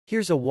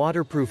Here's a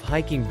waterproof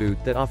hiking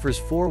boot that offers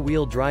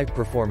 4-wheel drive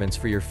performance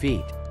for your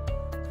feet.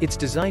 It's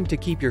designed to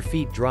keep your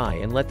feet dry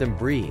and let them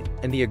breathe,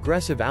 and the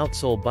aggressive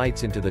outsole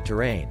bites into the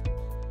terrain.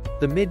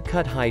 The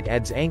mid-cut height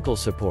adds ankle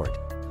support.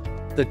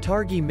 The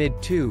Targhee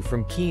Mid 2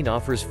 from Keen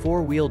offers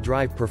 4-wheel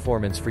drive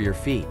performance for your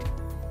feet.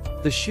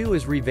 The shoe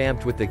is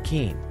revamped with the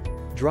Keen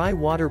dry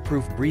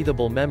waterproof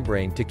breathable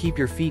membrane to keep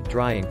your feet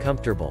dry and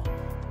comfortable.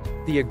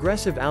 The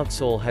aggressive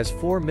outsole has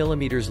 4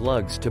 mm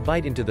lugs to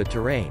bite into the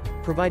terrain,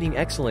 providing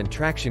excellent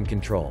traction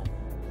control.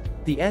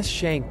 The S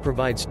shank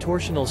provides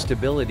torsional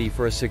stability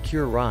for a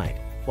secure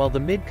ride, while the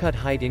mid-cut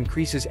height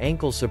increases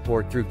ankle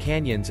support through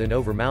canyons and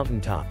over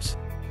mountaintops.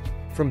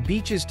 From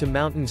beaches to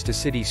mountains to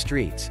city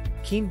streets,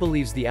 Keen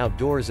believes the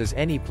outdoors is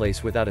any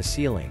place without a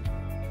ceiling.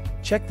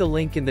 Check the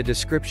link in the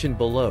description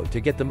below to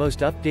get the most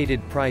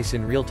updated price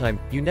in real time.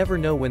 You never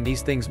know when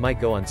these things might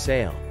go on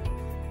sale.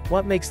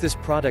 What makes this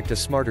product a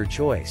smarter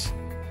choice?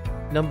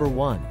 Number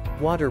 1.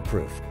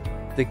 Waterproof.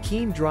 The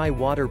Keen Dry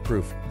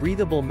Waterproof,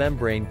 breathable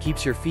membrane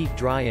keeps your feet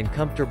dry and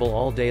comfortable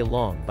all day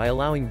long by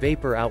allowing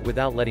vapor out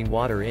without letting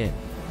water in.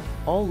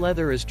 All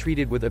leather is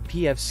treated with a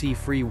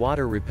PFC-free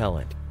water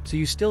repellent, so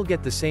you still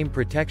get the same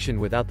protection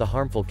without the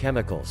harmful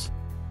chemicals.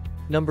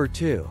 Number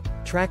 2.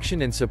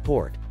 Traction and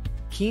support.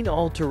 Keen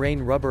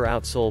All-Terrain Rubber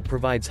Outsole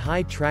provides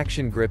high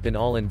traction grip in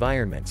all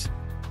environments.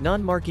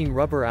 Non-marking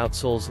rubber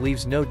outsoles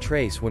leaves no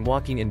trace when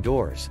walking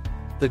indoors.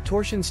 The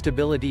Torsion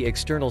Stability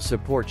External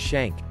Support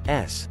Shank,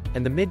 S,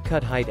 and the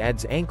mid-cut height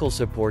adds ankle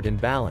support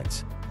and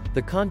balance.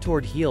 The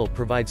contoured heel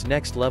provides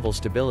next-level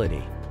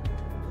stability.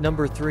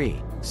 Number 3.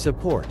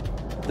 Support.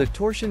 The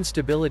Torsion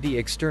Stability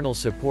External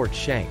Support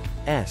Shank,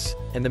 S,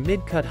 and the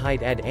mid-cut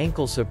height add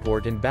ankle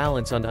support and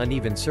balance on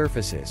uneven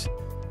surfaces.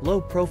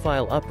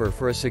 Low-profile upper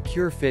for a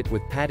secure fit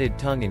with padded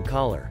tongue and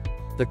collar.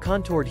 The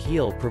contoured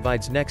heel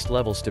provides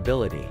next-level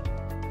stability.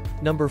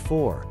 Number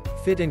 4.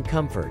 Fit and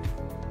comfort.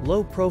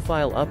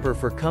 Low-profile upper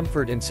for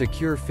comfort and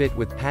secure fit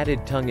with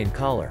padded tongue and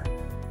collar.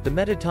 The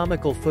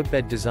metatomical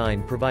footbed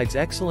design provides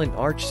excellent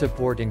arch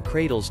support and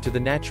cradles to the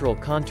natural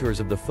contours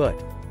of the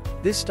foot.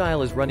 This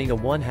style is running a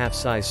 1/2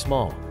 size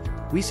small.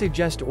 We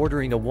suggest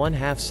ordering a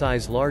 1/2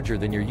 size larger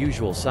than your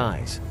usual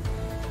size.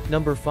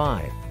 Number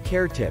 5.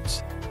 Care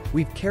tips.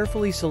 We've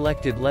carefully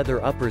selected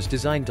leather uppers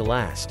designed to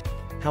last.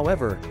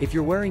 However, if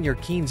you're wearing your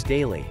Keens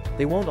daily,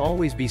 they won't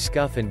always be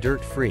scuff and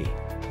dirt-free.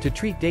 To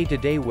treat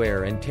day-to-day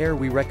wear and tear,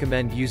 we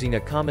recommend using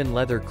a common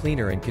leather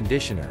cleaner and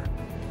conditioner.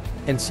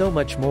 And so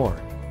much more.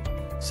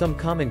 Some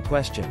common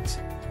questions.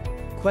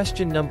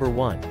 Question number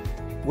 1.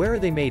 Where are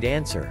they made?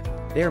 Answer.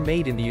 They are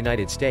made in the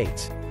United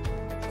States.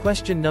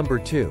 Question number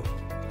 2.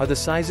 Are the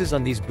sizes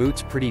on these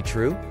boots pretty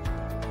true?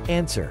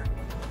 Answer.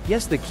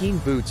 Yes, the Keen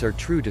boots are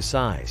true to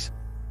size.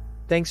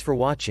 Thanks for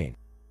watching.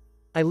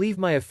 I leave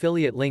my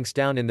affiliate links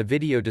down in the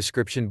video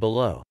description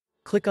below.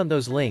 Click on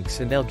those links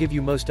and they'll give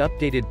you most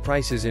updated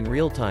prices in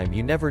real time.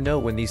 You never know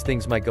when these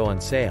things might go on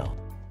sale.